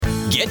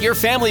Get your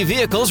family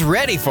vehicles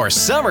ready for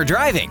summer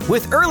driving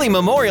with early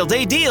Memorial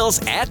Day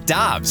deals at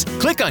Dobbs.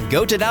 Click on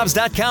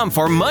gotodobbs.com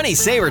for money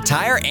saver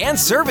tire and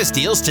service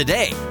deals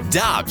today.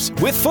 Dobbs,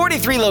 with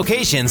 43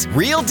 locations,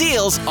 real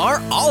deals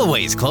are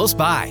always close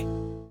by.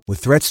 With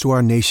threats to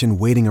our nation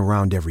waiting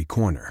around every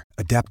corner,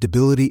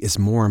 adaptability is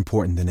more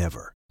important than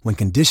ever. When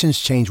conditions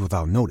change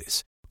without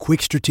notice,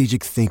 quick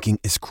strategic thinking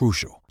is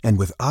crucial. And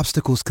with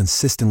obstacles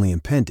consistently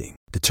impending,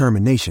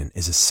 determination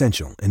is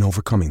essential in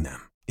overcoming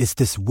them. It's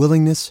this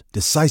willingness,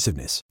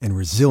 decisiveness, and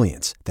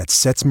resilience that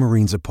sets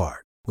Marines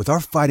apart. With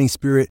our fighting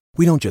spirit,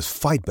 we don't just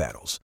fight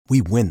battles,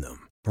 we win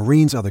them.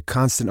 Marines are the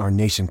constant our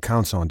nation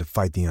counts on to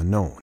fight the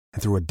unknown.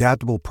 And through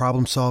adaptable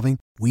problem solving,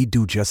 we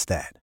do just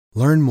that.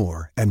 Learn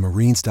more at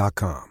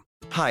marines.com.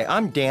 Hi,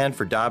 I'm Dan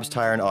for Dobbs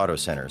Tire and Auto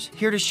Centers,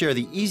 here to share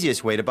the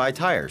easiest way to buy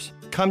tires.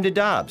 Come to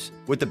Dobbs.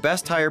 With the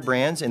best tire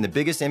brands and the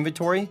biggest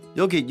inventory,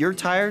 you'll get your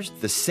tires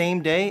the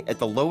same day at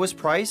the lowest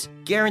price,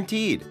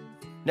 guaranteed.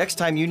 Next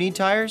time you need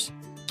tires,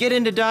 get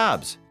into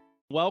Dobbs.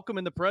 Welcome,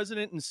 and the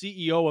president and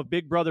CEO of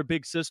Big Brother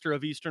Big Sister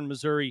of Eastern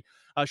Missouri.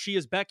 She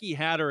is Becky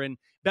Hatter. And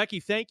Becky,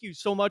 thank you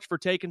so much for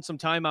taking some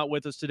time out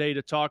with us today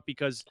to talk,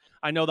 because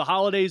I know the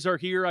holidays are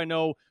here. I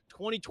know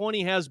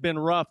 2020 has been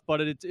rough,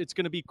 but it's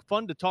going to be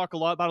fun to talk a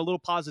lot about a little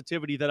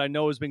positivity that I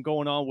know has been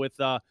going on with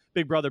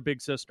Big Brother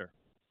Big Sister.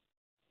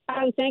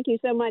 Oh, thank you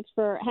so much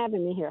for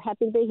having me here.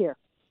 Happy to be here.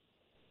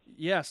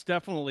 Yes,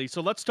 definitely.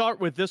 So let's start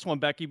with this one,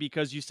 Becky,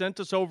 because you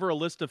sent us over a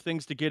list of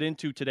things to get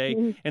into today.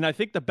 Mm-hmm. And I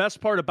think the best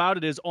part about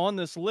it is on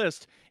this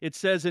list, it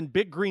says in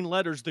big green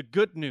letters, the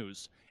good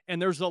news. And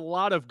there's a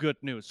lot of good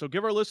news. So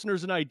give our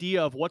listeners an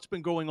idea of what's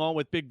been going on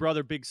with Big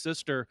Brother Big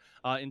Sister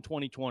in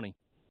 2020.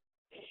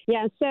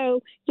 Yeah,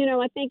 so,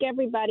 I think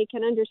everybody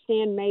can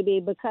understand, maybe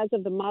because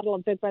of the model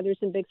of Big Brothers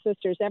and Big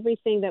Sisters,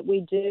 everything that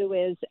we do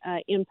is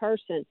in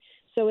person.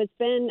 So it's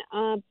been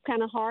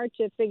kind of hard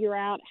to figure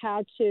out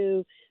how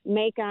to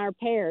make our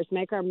pairs,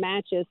 make our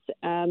matches,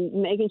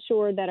 making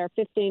sure that our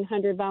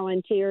 1,500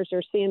 volunteers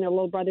are seeing their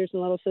little brothers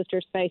and little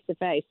sisters face to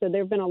face. So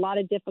there have been a lot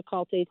of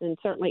difficulties and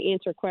certainly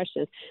answer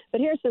questions.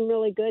 But here's some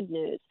really good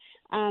news.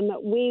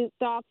 We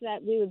thought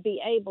that we would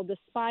be able,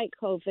 despite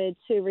COVID,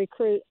 to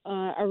recruit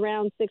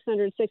around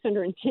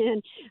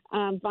 610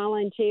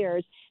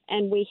 volunteers,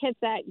 and we hit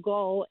that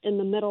goal in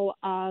the middle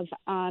of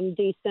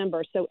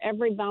December. So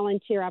every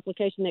volunteer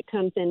application that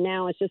comes in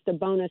now is just a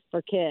bonus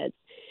for kids.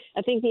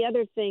 I think the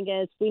other thing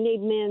is we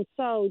need men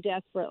so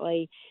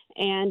desperately,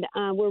 and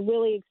we're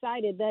really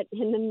excited that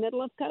in the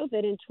middle of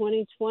COVID in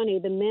 2020,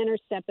 the men are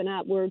stepping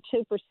up. We're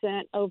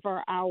 2%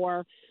 over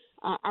our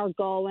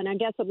goal. And I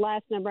guess the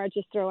last number I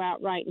just throw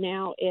out right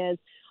now is,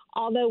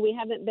 although we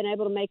haven't been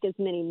able to make as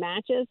many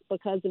matches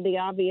because of the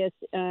obvious,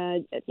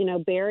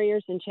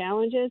 barriers and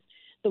challenges,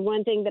 the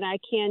one thing that I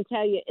can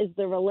tell you is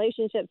the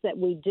relationships that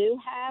we do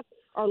have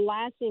are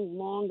lasting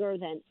longer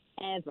than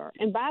ever.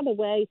 And by the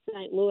way,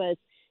 St. Louis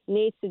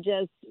needs to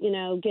just,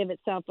 give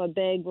itself a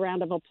big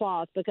round of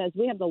applause, because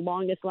we have the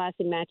longest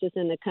lasting matches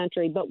in the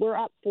country, but we're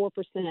up 4%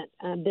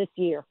 this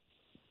year.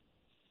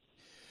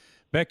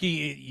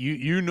 Becky,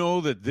 you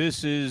know that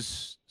this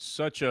is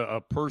such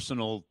a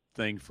personal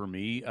thing for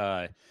me.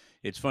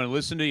 It's fun to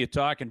listen to you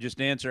talk and just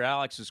answer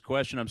Alex's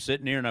question. I'm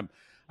sitting here and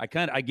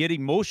I get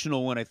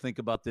emotional when I think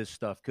about this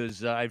stuff,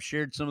 because I've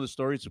shared some of the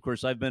stories. Of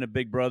course, I've been a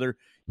Big Brother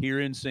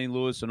here in St.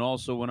 Louis, and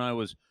also when I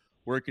was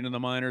working in the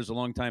minors a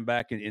long time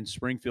back in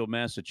Springfield,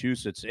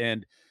 Massachusetts.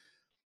 And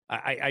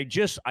I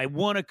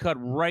want to cut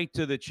right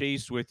to the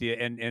chase with you,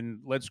 and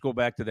let's go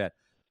back to that.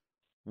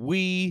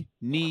 We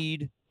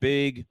need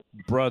Big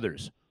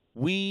Brothers.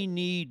 We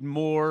need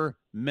more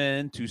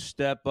men to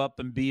step up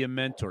and be a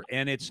mentor.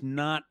 And it's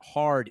not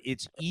hard.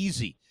 It's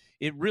easy.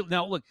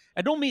 Now, look,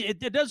 I don't mean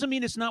it doesn't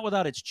mean it's not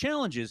without its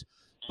challenges,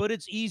 but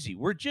it's easy.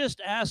 We're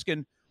just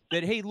asking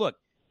that, hey, look,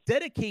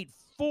 dedicate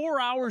 4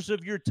 hours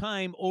of your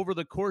time over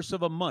the course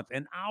of a month,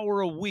 an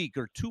hour a week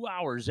or 2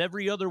 hours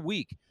every other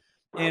week.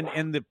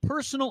 And the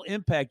personal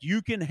impact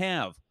you can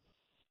have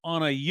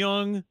on a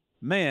young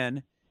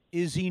man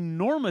is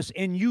enormous.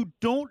 And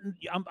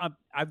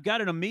I've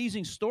got an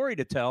amazing story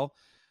to tell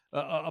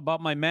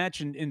about my match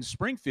in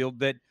Springfield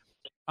that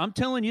I'm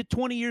telling you,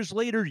 20 years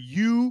later,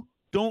 you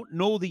don't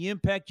know the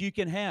impact you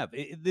can have.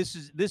 This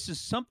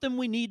is something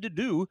we need to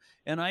do.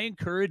 And I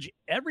encourage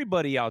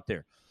everybody out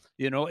there,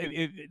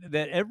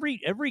 that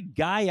every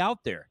guy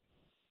out there,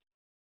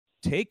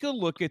 take a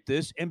look at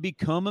this and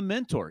become a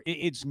mentor.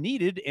 It's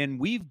needed. And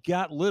we've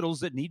got littles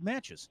that need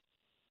matches.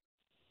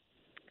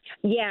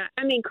 Yeah,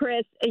 I mean,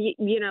 Chris, I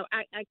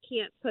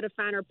can't put a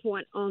finer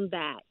point on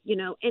that,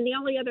 and the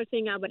only other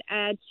thing I would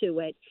add to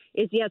it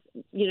is, yes,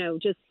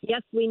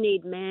 we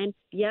need men.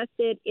 Yes,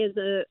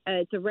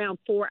 it's around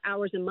 4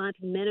 hours a month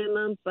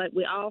minimum, but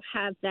we all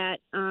have that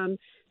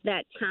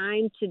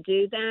time to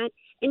do that.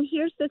 And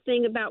here's the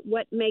thing about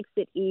what makes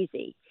it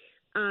easy.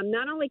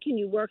 Not only can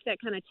you work that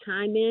kind of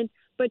time in,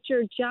 but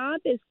your job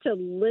is to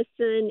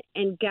listen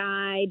and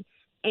guide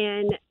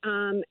and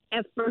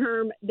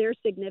affirm their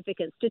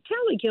significance, to tell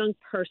a young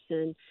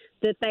person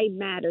that they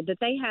matter, that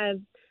they have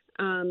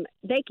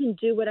they can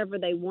do whatever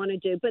they want to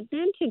do, but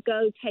then to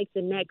go take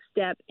the next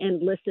step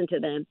and listen to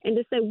them and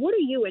to say, what are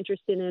you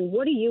interested in?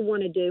 What do you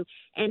want to do?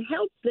 And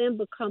help them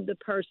become the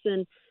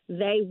person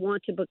they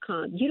want to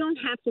become. You don't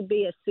have to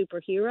be a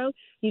superhero.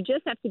 You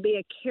just have to be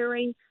a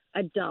caring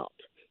adult.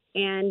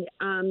 And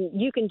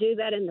you can do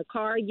that in the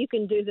car. You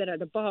can do that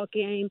at a ball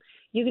game.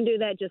 You can do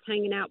that just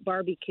hanging out,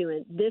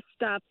 barbecuing. This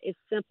stuff is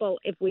simple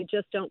if we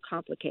just don't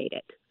complicate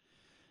it.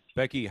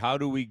 Becky, how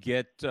do we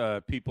get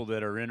people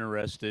that are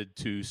interested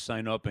to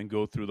sign up and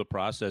go through the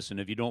process? And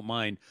if you don't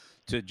mind,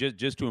 to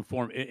just to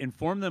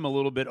inform them a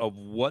little bit of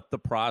what the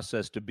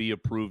process to be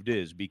approved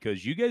is,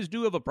 because you guys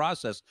do have a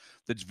process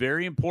that's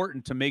very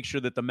important to make sure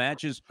that the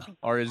matches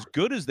are as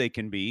good as they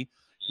can be,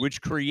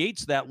 which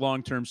creates that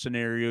long-term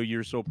scenario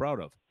you're so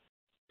proud of.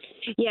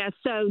 Yeah,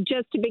 so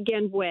just to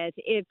begin with,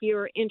 if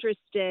you're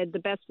interested, the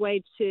best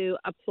way to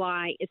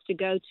apply is to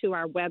go to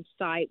our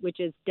website, which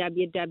is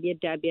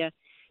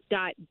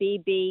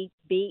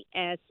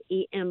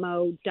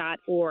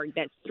www.bbbsemo.org.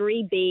 That's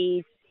 3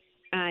 B's,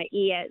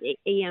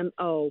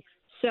 EMO.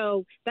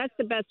 So that's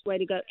the best way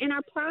to go. And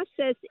our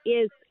process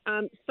is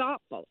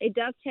thoughtful. It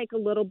does take a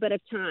little bit of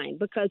time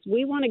because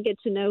we want to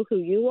get to know who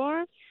you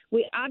are.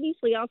 We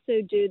obviously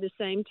also do the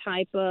same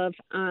type of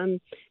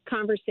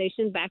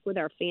conversation back with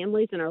our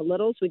families and our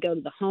littles. We go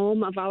to the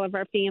home of all of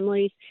our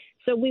families.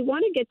 So we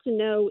want to get to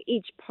know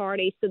each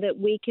party so that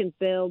we can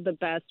build the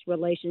best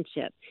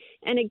relationship.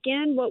 And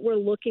again, what we're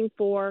looking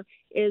for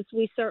is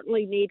we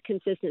certainly need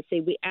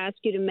consistency. We ask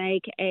you to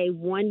make a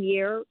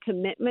 1-year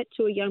commitment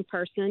to a young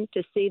person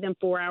to see them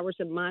 4 hours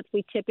a month.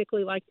 We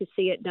typically like to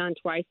see it done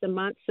twice a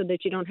month so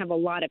that you don't have a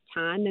lot of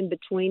time in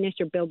between as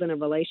you're building a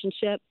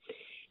relationship.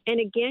 And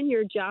again,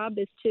 your job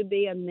is to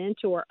be a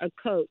mentor, a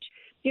coach.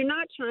 You're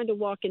not trying to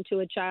walk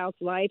into a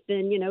child's life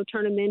and,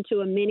 turn them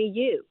into a mini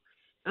you.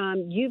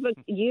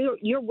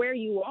 You're where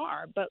you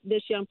are, but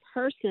this young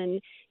person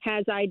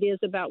has ideas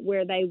about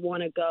where they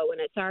want to go,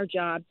 and it's our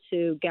job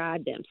to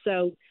guide them.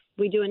 So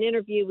we do an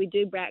interview, we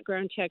do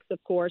background checks,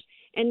 of course,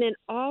 and then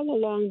all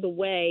along the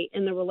way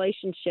in the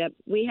relationship,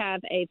 we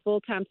have a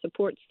full-time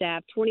support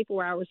staff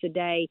 24 hours a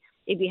day.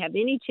 If you have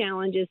any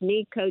challenges,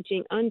 need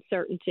coaching,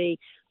 uncertainty,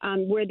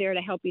 we're there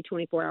to help you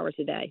 24 hours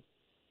a day.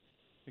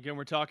 Again,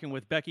 we're talking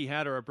with Becky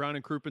Hatter of Brown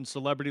 & Crouppen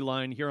Celebrity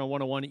Line here on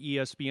 101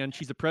 ESPN.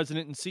 She's the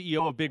president and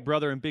CEO of Big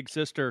Brother and Big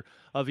Sister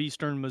of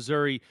Eastern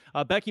Missouri.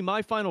 Becky,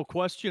 my final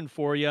question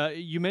for you.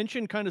 You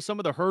mentioned kind of some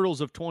of the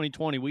hurdles of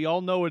 2020. We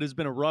all know it has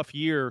been a rough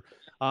year,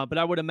 but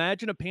I would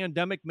imagine a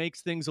pandemic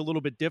makes things a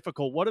little bit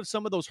difficult. What have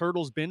some of those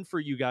hurdles been for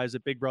you guys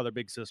at Big Brother,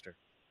 Big Sister?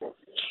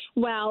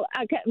 Well,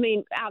 I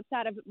mean,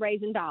 outside of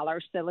raising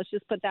dollars, so let's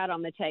just put that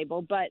on the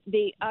table. But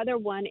the other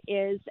one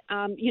is,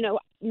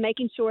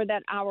 making sure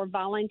that our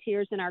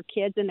volunteers and our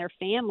kids and their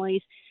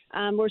families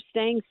were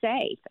staying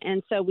safe.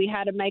 And so we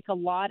had to make a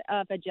lot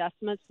of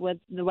adjustments with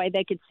the way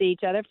they could see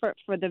each other.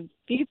 For the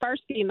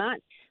first few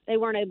months, they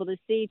weren't able to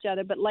see each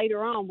other. But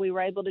later on, we were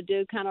able to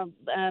do kind of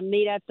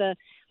meet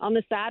on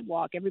the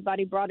sidewalk.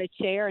 Everybody brought a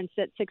chair and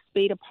sit 6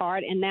 feet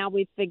apart. And now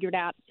we've figured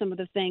out some of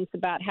the things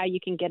about how you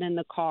can get in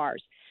the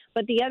cars.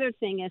 But the other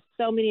thing is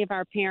so many of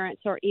our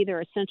parents are either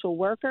essential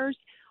workers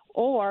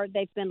or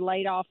they've been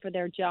laid off for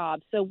their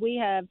jobs. So we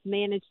have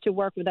managed to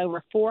work with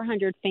over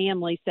 400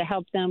 families to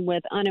help them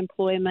with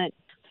unemployment,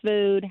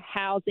 food,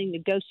 housing,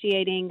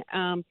 negotiating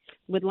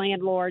with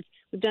landlords.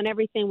 We've done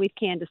everything we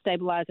can to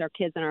stabilize our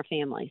kids and our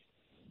families.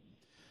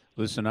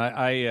 Listen,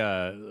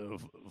 I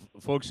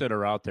folks that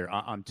are out there,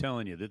 I'm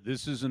telling you that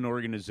this is an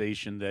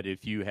organization that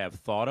if you have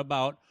thought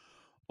about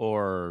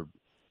or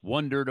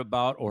wondered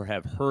about or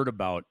have heard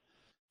about,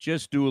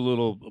 just do a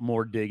little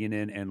more digging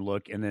in and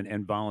look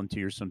and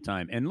volunteer some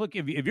time. And look,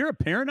 if you're a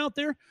parent out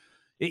there,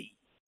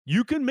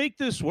 you can make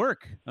this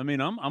work. I mean,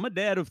 I'm a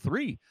dad of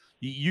 3.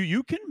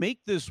 You can make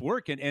this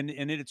work and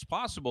it's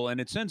possible.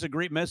 And it sends a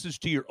great message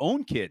to your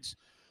own kids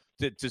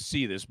to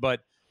see this.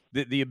 But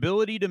the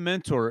ability to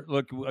mentor,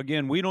 look,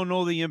 again, we don't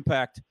know the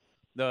impact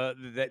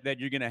that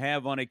you're going to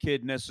have on a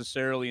kid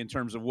necessarily in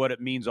terms of what it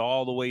means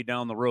all the way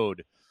down the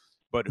road.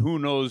 But who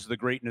knows the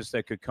greatness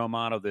that could come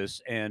out of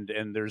this, and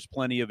there's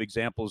plenty of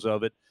examples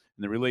of it,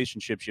 and the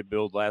relationships you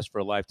build last for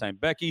a lifetime.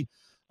 Becky,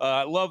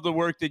 I love the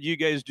work that you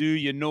guys do.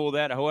 You know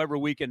that. However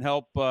we can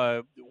help,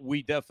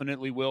 we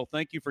definitely will.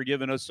 Thank you for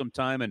giving us some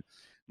time and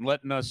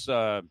letting us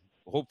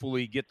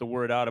hopefully get the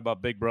word out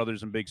about Big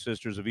Brothers and Big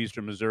Sisters of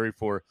Eastern Missouri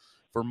for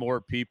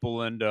more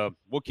people. And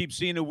we'll keep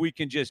seeing if we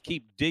can just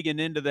keep digging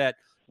into that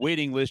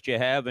waiting list you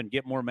have and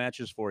get more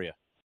matches for you.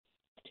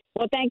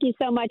 Well, thank you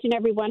so much, and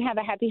everyone have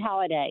a happy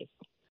holidays.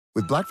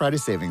 With Black Friday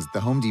savings at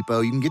the Home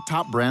Depot, you can get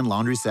top brand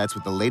laundry sets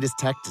with the latest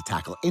tech to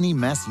tackle any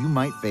mess you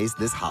might face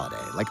this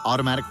holiday, like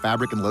automatic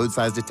fabric and load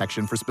size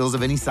detection for spills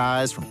of any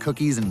size, from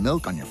cookies and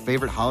milk on your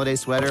favorite holiday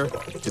sweater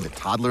to the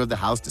toddler of the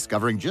house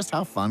discovering just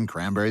how fun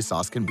cranberry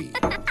sauce can be.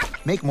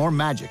 Make more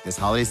magic this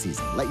holiday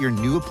season. Let your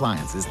new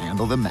appliances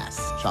handle the mess.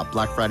 Shop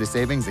Black Friday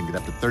savings and get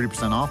up to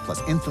 30% off,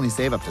 plus instantly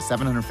save up to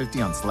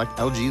 $750 on select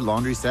LG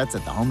laundry sets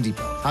at the Home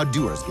Depot. How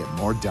doers get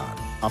more done.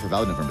 Offer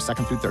valid November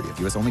 2nd through 30th.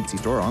 U.S. only. See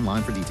store or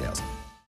online for details.